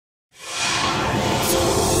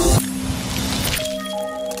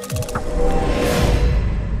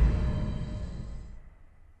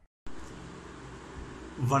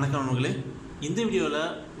வணக்கம் நண்பர்களே. இந்த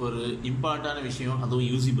வீடியோவில் ஒரு இம்பார்ட்டான விஷயம், அதுவும்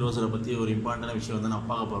யூசி ப்ரௌசரை பற்றி ஒரு இம்பார்ட்டான விஷயம் வந்து நான்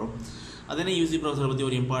பார்க்க போகிறோம். அது என்ன யூசி ப்ரௌசரை பற்றி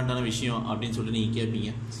ஒரு இம்பார்ட்டான விஷயம் அப்படின்னு சொல்லிட்டு நீங்கள்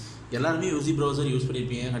கேட்பீங்க. எல்லாருமே யூசி ப்ரௌசர் யூஸ்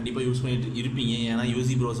பண்ணியிருப்பீங்க, கண்டிப்பாக யூஸ் பண்ணிட்டு இருப்பீங்க. ஏன்னா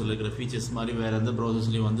யூசி ப்ரௌசரில் இருக்கிற ஃபீச்சர்ஸ் மாதிரி வேறு எந்த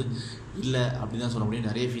ப்ரௌசர்ஸ்லையும் வந்து இல்லை அப்படி தான் சொல்ல முடியும்.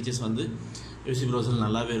 நிறைய ஃபீச்சர்ஸ் வந்து யூசி ப்ரௌசரில்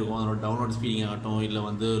நல்லாவே இருக்கும். அதோட டவுன்லோட் ஸ்பீடிங் ஆகட்டும், இல்லை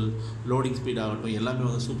வந்து லோடிங் ஸ்பீட் ஆகட்டும், எல்லாமே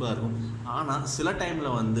வந்து சூப்பராக இருக்கும். ஆனால் சில டைமில்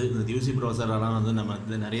வந்து இந்த யூசி ப்ரௌசரெலாம் வந்து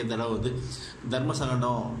நம்ம நிறைய தடவை வந்து தர்ம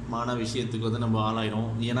சங்கடமான விஷயத்துக்கு வந்து நம்ம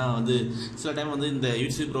ஆளாயிடும். ஏன்னா வந்து சில டைம் வந்து இந்த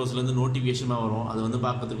யூசி ப்ரௌசர்லேருந்து நோட்டிஃபிகேஷனாக வரும். அது வந்து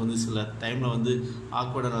பார்க்கறதுக்கு வந்து சில டைமில் வந்து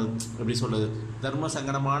ஆக்வர்டான எப்படி சொல்கிறது, தர்ம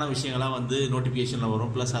சங்கடமான விஷயங்கள்லாம் வந்து நோட்டிஃபிகேஷனில்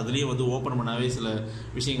வரும். ப்ளஸ் அதுலேயும் வந்து ஓப்பன் பண்ணாவே சில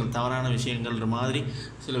விஷயங்கள், தவறான விஷயங்கள்ன்ற மாதிரி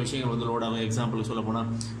சில விஷயங்கள் வந்து லோட் ஆகும். எக்ஸாம்பிளுக்கு சொல்ல போனால்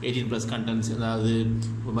 18+ கண்டென்ட்ஸ், அதாவது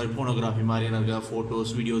ஒரு மாதிரி போனோகிராஃபி மாதிரியான இருக்க ஃபோட்டோஸ்,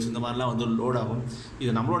 வீடியோஸ், இந்த மாதிரிலாம் வந்து லோட் ஆகும்.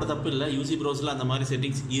 இது நம்மளோட தப்பு இல்லை, யூசி ப்ரௌசரில் அந்த மாதிரி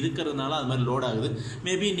செட்டிங்ஸ் இருக்கிறதுனால அது மாதிரி லோட் ஆகுது.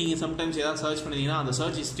 மேபி நீங்கள் சம்டைம்ஸ் ஏதாவது சர்ச் பண்ணிங்கன்னா அந்த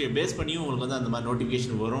சர்ச் ஹிஸ்ட்ரியை பேஸ் பண்ணியும் உங்களுக்கு வந்து அந்த மாதிரி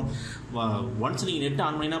நோட்டிஃபிகேஷன் வரும். ஒன்ஸ் நீங்கள் நெட்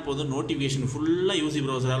ஆன் பண்ணினா போதும், நோட்டிஃபிகேஷன் ஃபுல்லாக யூசி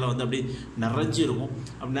ப்ரௌசரால் வந்து அப்படி நிறைஞ்சிருக்கும்.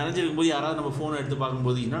 அப்படி நிறைஞ்சிருக்கும் போது யாராவது நம்ம ஃபோனை எடுத்து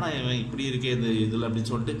பார்க்கும்போது என்னடா இப்படி இருக்கே இந்த இதில்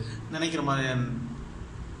அப்படின்னு சொல்லிட்டு நினைக்கிற மாதிரியான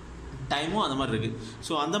டைமும் அந்த மாதிரி இருக்குது.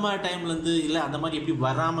 ஸோ அந்த மாதிரி டைம்லேருந்து இல்லை அந்த மாதிரி எப்படி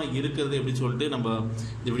வராமல் இருக்கிறது எப்படின்னு சொல்லிட்டு நம்ம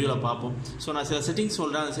இந்த வீடியோவில் பார்ப்போம். ஸோ நான் சில செட்டிங்ஸ்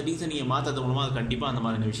சொல்கிறேன், அந்த செட்டிங்ஸை நீங்கள் மாற்றது மூலமாக அது கண்டிப்பாக அந்த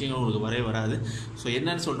மாதிரியான விஷயங்கள் உங்களுக்கு வரவே வராது. ஸோ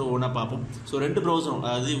என்னன்னு சொல்லிட்டு ஒவ்வொன்றா பார்ப்போம். ஸோ 2 ப்ரௌசரும்,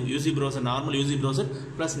 அதாவது UC browser, normal UC browser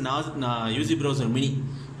plus UC browser mini,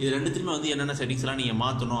 இது ரெண்டுத்துலையுமே வந்து என்னென்ன செட்டிங்ஸ்லாம் நீங்கள்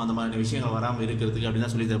மாற்றணும், அந்த மாதிரி விஷயங்கள் வராமல் இருக்கிறதுக்கு அப்படின்னு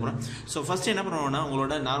தான் சொல்லி தரப்போகிறேன். ஸோ ஃபஸ்ட்டு என்ன பண்ணுவோம்னா,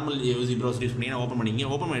 உங்களோட நார்மல் யூசி ப்ரௌசர் யூஸ் பண்ணிங்கன்னா ஓப்பன் பண்ணிங்க.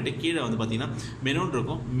 ஓப்பன் பண்ணிவிட்டு கீழே வந்து பார்த்தீங்கன்னா மெனுன்னு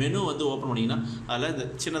இருக்கும். மெனு வந்து ஓப்பன் பண்ணிங்கன்னா அதில் இந்த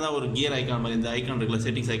சின்னதாக ஒரு கியர் ஐக்கான் மாதிரி இந்த ஐக்கான் இருக்குல்ல,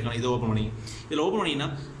 செட்டிங்ஸ் ஐக்கான், இதை ஓப்பன் பண்ணிங்க. இதில் ஓப்பன் பண்ணிங்கன்னா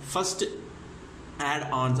ஃபஸ்ட்டு ஆட்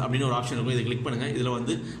ஆன்ஸ் அப்படின்னு ஒரு ஆப்ஷன் இருக்கும். இதை கிளிக் பண்ணுங்கள். இதில்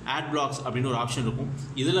வந்து ஆட் பிளாக்ஸ் அப்படின்னு ஒரு ஆப்ஷன் இருக்கும்.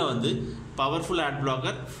 இதில் வந்து powerful add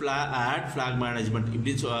blogger, add flag management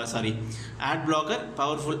இப்படின்னு add blogger,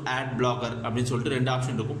 powerful add blogger அப்படின்னு சொல்லிட்டு 2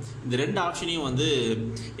 ஆப்ஷன் இருக்கும். இந்த 2 ஆப்ஷனையும் வந்து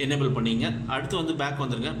எனேபிள் பண்ணிங்க. அடுத்து வந்து பேக்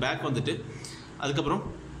வந்துடுங்க. பேக் வந்துட்டு அதுக்கப்புறம்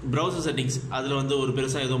ப்ரௌசர் செட்டிங்ஸ், அதில் வந்து ஒரு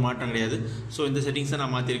பெருசாக எதுவும் மாற்றம் கிடையாது. ஸோ இந்த செட்டிங்ஸை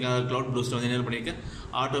நான் மாற்றிருக்கேன். க்ளவுட் ப்ளூஸ்ட்டை வந்து எனேபிள் பண்ணியிருக்கேன்.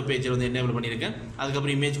 ஆட்டோ பேஜை வந்து எனேபிள் பண்ணியிருக்கேன்.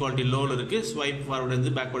 அதுக்கப்புறம் இமேஜ் குவாலிட்டி லோவில் இருக்குது. ஸ்வைப் ஃபார்வர்டு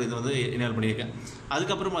வந்து பேக்வர்டு இது வந்து எனேபிள் பண்ணியிருக்கேன்.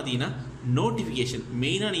 அதுக்கப்புறம் பார்த்தீங்கன்னா நோட்டிஃபிகேஷன்,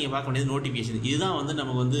 மெயினாக நீங்கள் பார்க்க வேண்டியது நோட்டிஃபிகேஷன். இதுதான் வந்து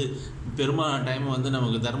நமக்கு வந்து பெரும்பாலான டைம் வந்து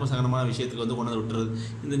நமக்கு தர்ம சங்கடமான விஷயத்துக்கு வந்து கொண்டு வந்து விட்டுறது.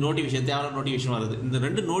 இந்த நோட்டிஃபிகேஷன், தேவையான நோட்டிஃபிகேஷன் வருது. இந்த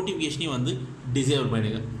 2 நோட்டிஃபிகேஷனையும் வந்து டிசேபிள்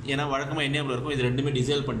பண்ணிடுங்க. ஏன்னா வழக்கமாக எனேபிள் இருக்கும். இது 2மே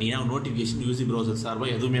டிசேபிள் பண்ணிங்கன்னா நோட்டிஃபிகேஷன் யூசி ப்ரௌசர்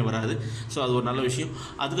சார்பாக எதுவுமே வராது. ஸோ அது ஒரு நல்ல விஷயம்.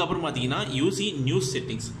 அதுக்கப்புறம் பார்த்தீங்கன்னா யூசி நியூஸ்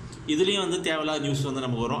செட்டிங்ஸ், இதுலேயும் வந்து தேவையில்லாத நியூஸ் வந்து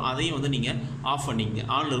நமக்கு வரும். அதையும் வந்து நீங்கள் ஆஃப் பண்ணிங்க.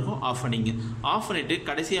 ஆனில் இருக்கும், ஆஃப் பண்ணிங்க. ஆஃப் பண்ணிவிட்டு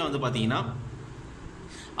கடைசியாக வந்து பார்த்தீங்கன்னா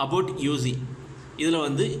அபவுட் யூசி, இதில்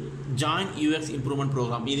வந்து ஜாயின் யூஎக்ஸ் இம்ப்ரூவ்மெண்ட்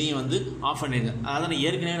ப்ரோக்ராம், இதையும் வந்து ஆஃப் பண்ணிடுங்க. அதான் நான்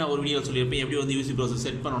ஏற்கனவே நான் ஒரு வீடியோ சொல்லியிருப்பேன் எப்படி வந்து யூசி ப்ரௌசர்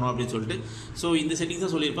செட் பண்ணணும் அப்படின்னு சொல்லிட்டு. ஸோ இந்த செட்டிங்ஸ்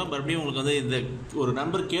தான் சொல்லியிருப்பேன். மறுபடியும் உங்களுக்கு வந்து இந்த ஒரு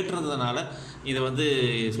நம்பர் கேட்டுறதுனால இதை வந்து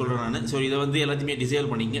சொல்கிறேன் நான். ஸோ இதை வந்து எல்லாத்தையுமே டிசேபிள்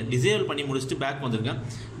பண்ணிங்க. டிசேபிள் பண்ணி முடிச்சுட்டு பேக் வந்துருங்க.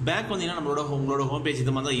 பேக் வந்தீங்கன்னா உங்களோட ஹோம் பேஜ்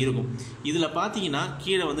இந்த மாதிரி தான் இருக்கும். இதில் பார்த்தீங்கன்னா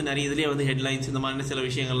கீழே வந்து நிறைய இதிலே வந்து ஹெட்லைன்ஸ் இந்த மாதிரி சில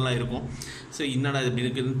விஷயங்கள்லாம் இருக்கும். ஸோ என்னடா இப்படி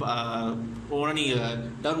இருக்குதுன்னு ஒவ்வொன்றா நீங்கள்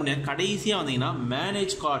டவுன் பண்ணி கடைசியாக வந்தீங்கன்னா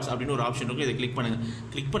மேனேஜ் கார்ட்ஸ் அப்படின்னு ஒரு ஆப்ஷன் இருக்கும். இதை கிளிக் பண்ணுங்கள்.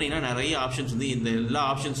 கிளிக் பண்ணிங்கன்னா நிறைய ஆப்ஷன்ஸ் வந்து இந்த எல்லா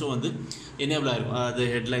ஆப்ஷன்ஸும் வந்து எனேபிளாக இருக்கும். அது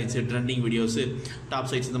headlines, trending videos, top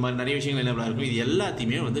sides, இந்த மாதிரி நிறைய விஷயங்கள் எனேபிளாக இருக்கும். இது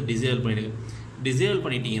எல்லாத்தையுமே வந்து டிசேபிள் பண்ணிடுங்க. டிசேபிள்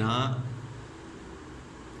பண்ணிட்டீங்கன்னா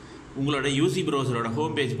உங்களோட யூசி ப்ரௌசரோட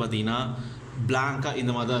ஹோம் பேஜ் பார்த்தீங்கன்னா பிளாங்காக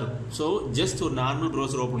இந்த மாதிரி தான் இருக்கும். ஸோ ஜஸ்ட் ஒரு நார்மல்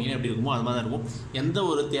ப்ரௌசர் ஓப்பன் பண்ணிங்கன்னா எப்படி இருக்குமோ அது மாதிரி தான் இருக்கும். எந்த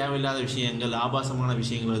ஒரு தேவையில்லாத விஷயங்கள், ஆபாசமான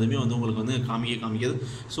விஷயங்கள் எதுவுமே வந்து உங்களுக்கு வந்து காமிக்காது.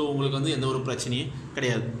 ஸோ உங்களுக்கு வந்து எந்த ஒரு பிரச்சனையும்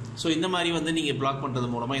கிடையாது. ஸோ இந்த மாதிரி வந்து நீங்கள் பிளாக்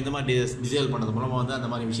பண்ணுறது மூலமாக, இந்த மாதிரி டிசேபிள் பண்ணுறது மூலமாக வந்து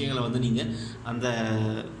அந்த மாதிரி விஷயங்களை வந்து நீங்கள் அந்த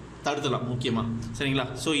தடுத்துலாம் முக்கியமாக. சரிங்களா?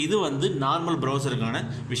 ஸோ இது வந்து நார்மல் ப்ரௌசருக்கான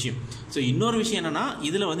விஷயம். ஸோ இன்னொரு விஷயம் என்னென்னா,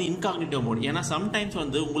 இதில் வந்து இன்காக்னிட்டோ மோட். ஏன்னா சம்டைம்ஸ்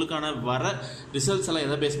வந்து உங்களுக்கான வர ரிசல்ட்ஸ் எல்லாம்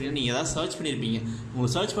எதை பேஸ் பண்ணி நீங்கள் எதாவது சர்ச் பண்ணியிருப்பீங்க.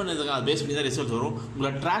 உங்களுக்கு சர்ச் பண்ணதுக்கு அதை பேஸ் பண்ணி தான் ரிசல்ட்ஸ் வரும்.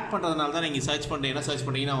 உங்களை ட்ராக் பண்ணுறதுனால தான் நீங்கள் சர்ச்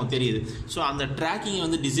பண்ணுறீங்கன்னா அவங்க தெரியுது. ஸோ அந்த ட்ராக்கிங்கை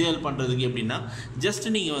வந்து டிசேபிள் பண்ணுறதுக்கு எப்படின்னா, ஜஸ்ட்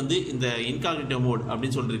நீங்கள் வந்து இந்த இன்காக்னிட்டோ மோட்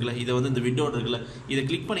அப்படின்னு சொல்லிருக்குல்ல, இதை வந்து இந்த விண்டோ இருக்குல்ல, இதை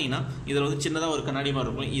கிளிக் பண்ணிங்கன்னா இதில் வந்து சின்னதாக ஒரு கண்ணாடி மாதிரி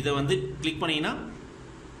இருக்கும். இதை வந்து கிளிக் பண்ணிங்கன்னா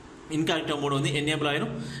இன்காக்னிட்டோ மோட் வந்து எனேபிள்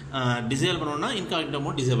ஆகிடும். டிசேபிள் பண்ணோம்னா இன்காக்னிட்டோ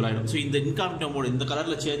மோட் டிசேபிள் ஆகிடும். ஸோ இந்த இன்காக்னிட்டோ மோட் இந்த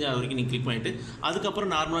கலரில் சேஞ்ச் ஆகிற வரைக்கும் நீங்கள் கிளிக் பண்ணிவிட்டு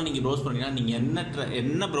அதுக்கப்புறம் நார்மலாக நீங்கள் ப்ரௌஸ் பண்ணிங்கன்னா நீங்கள்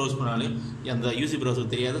என்ன ப்ரௌஸ் பண்ணாலும் அந்த யூசி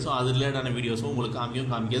ப்ரௌசருக்கு தெரியாது. ஸோ அது ரிலேட்டான வீடியோஸும் உங்களுக்கு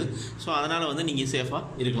காமிக்காது. ஸோ அதனால் வந்து நீங்கள் சேஃபாக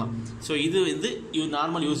இருக்கலாம். ஸோ இது வந்து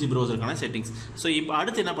நார்மல் யூசி ப்ரௌசருக்கான செட்டிங்ஸ். ஸோ இப்போ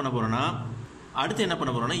அடுத்து என்ன பண்ண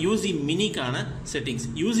போகிறோன்னா யூசி மினிக்கான செட்டிங்ஸ்.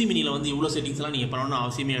 யூசி மினியில் வந்து இவ்வளோ செட்டிங்ஸ்லாம் நீங்கள் பண்ணணும்னு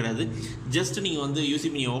அவசியமே கிடையாது. ஜஸ்ட் நீங்கள் வந்து யூசி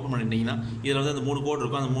மினியை ஓப்பன் பண்ணிட்டீங்கன்னா இதில் வந்து அந்த 3 கோடு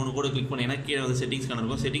இருக்கும். அந்த 3 கோடு கிளிக் பண்ணிங்கன்னா கீழே வந்து செட்டிங்ஸ்க்கான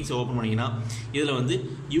இருக்கும். செட்டிங்ஸை ஓப்பன் பண்ணிங்கன்னா இதில் வந்து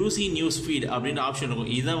யூசி நியூஸ் ஃபீட் அப்படின்ற ஆப்ஷன்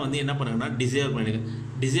இருக்கும். இதை வந்து என்ன பண்ணுங்கன்னா டிசேபிள் பண்ணிடுங்க.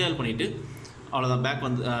 டிசேபிள் பண்ணிவிட்டு அவ்வளோதான். பேக்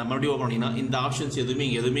வந்து மறுபடியும் ஓப்பன் பண்ணிங்கன்னா இந்த ஆப்ஷன்ஸ்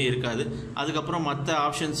எதுவுமே இருக்காது. அதுக்கப்புறம் மற்ற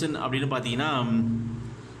ஆப்ஷன்ஸ் அப்படின்னு பார்த்தீங்கன்னா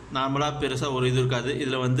நார்மலாக பெருசாக ஒரு இது இருக்காது.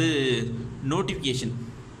 இதில் வந்து நோட்டிஃபிகேஷன்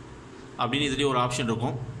அப்படின்னு இதுலேயே ஒரு ஆப்ஷன்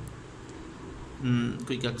இருக்கும்.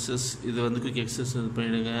 குயிக் அக்சஸ், இது வந்து குயிக் அக்சஸ்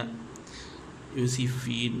பண்ணிவிடுங்க. UC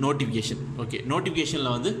feet notification. ஓகே,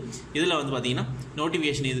 நோட்டிஃபிகேஷனில் வந்து இதில் வந்து பார்த்தீங்கன்னா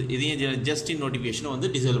நோட்டிஃபிகேஷன் இதையும் ஜஸ்ட் இன் நோட்டிஃபிகேஷனை வந்து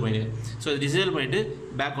டிசேபிள் பண்ணிடுங்க. ஸோ இது டிசேபிள் பண்ணிவிட்டு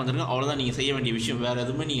பேக் வந்துடுங்க. அவ்வளோதான் நீங்கள் செய்ய வேண்டிய விஷயம். வேறு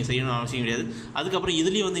எதுவுமே நீங்கள் செய்யணும்னு அவசியம் கிடையாது. அதுக்கப்புறம்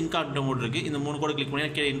இதுலேயும் வந்து இன்காக்னிட்டோ மோட் இருக்குது. இந்த 3 கூட கிளிக்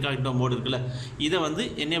பண்ணி இன்காக்னிட்டோ மோட் இருக்குல்ல, இதை வந்து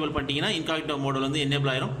எனேபிள் பண்ணிட்டீங்கன்னா இன்காக்னிட்டோ மோடில் வந்து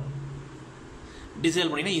எனேபிள் ஆயிரும். டிசேபிள்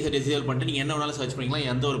பண்ணிங்கன்னா இதை டிசேபிள் பண்ணிட்டு நீங்கள் என்ன வேணாலும் சர்ச் பண்ணிக்கலாம்,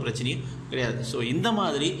 எந்த ஒரு பிரச்சனையும் கிடையாது. ஸோ இந்த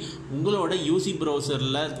மாதிரி உங்களோட யூசி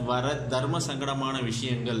ப்ரௌசரில் வர தர்ம சங்கடமான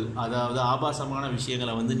விஷயங்கள், அதாவது ஆபாசமான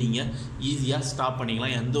விஷயங்களை வந்து நீங்கள் ஈஸியாக ஸ்டாப்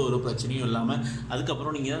பண்ணிக்கலாம், எந்த ஒரு பிரச்சனையும் இல்லாமல்.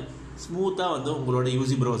 அதுக்கப்புறம் நீங்கள் ஸ்மூத்தாக வந்து உங்களோட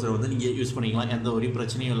யூசி ப்ரௌசரை வந்து நீங்கள் யூஸ் பண்ணிக்கலாம், எந்த ஒரு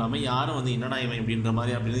பிரச்சனையும் இல்லாமல். யாரும் வந்து என்னடா இவன் இப்படின்ற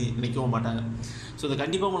மாதிரி அப்படின்னு நினைக்கவும் மாட்டாங்க. ஸோ இது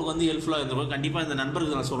கண்டிப்பாக உங்களுக்கு வந்து ஹெல்ப்ஃபுல்லாக இருந்திருக்கும். கண்டிப்பாக இந்த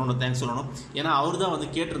நண்பருக்கு நான் சொல்லணும், தேங்க்ஸ் சொல்லணும். ஏன்னா அவர் தான் வந்து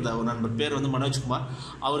கேட்டிருந்தார், ஒரு நண்பர் பேர் வந்து மனோஜ்குமார்.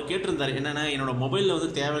 அவர் கேட்டிருந்தார் என்னென்னா, என்னோட மொபைலில் வந்து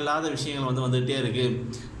தேவையில்லாத விஷயங்கள் வந்து வந்துகிட்டே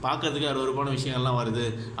இருக்குது, பார்க்குறதுக்கு அருவருப்பான விஷயங்கள்லாம் வருது,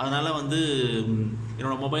 அதனால் வந்து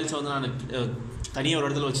என்னோடய மொபைல்ஸை வந்து நான் தனியாக ஒரு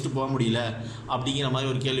இடத்துல வச்சுட்டு போக முடியல அப்படிங்கிற மாதிரி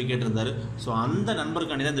ஒரு கேள்வி கேட்டிருந்தார். ஸோ அந்த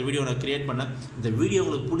நண்பருக்காண்டி தான் இந்த வீடியோ நான் க்ரியேட் பண்ணேன். இந்த வீடியோ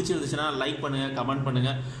உங்களுக்கு பிடிச்சிருந்துச்சுன்னா லைக் பண்ணுங்கள், கமெண்ட்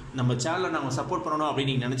பண்ணுங்கள். நம்ம சேனலை நாங்கள் சப்போர்ட் பண்ணணும்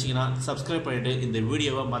அப்படின்னு நீங்கள் நினச்சிங்கன்னா சப்ஸ்கிரைப் பண்ணிவிட்டு இந்த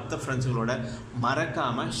வீடியோவை மற்ற ஃப்ரெண்ட்ஸுங்களோட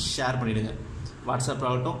மறக்காமல் ஷேர் பண்ணிவிடுங்க. வாட்ஸ்அப்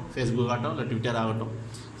ஆகட்டும், ஃபேஸ்புக் ஆகட்டும், இல்லை ட்விட்டர் ஆகட்டும்.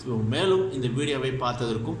 ஸோ மேலும் இந்த வீடியோவை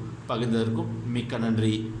பார்த்ததற்கும் பகிர்ந்ததற்கும் மிக்க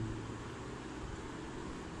நன்றி.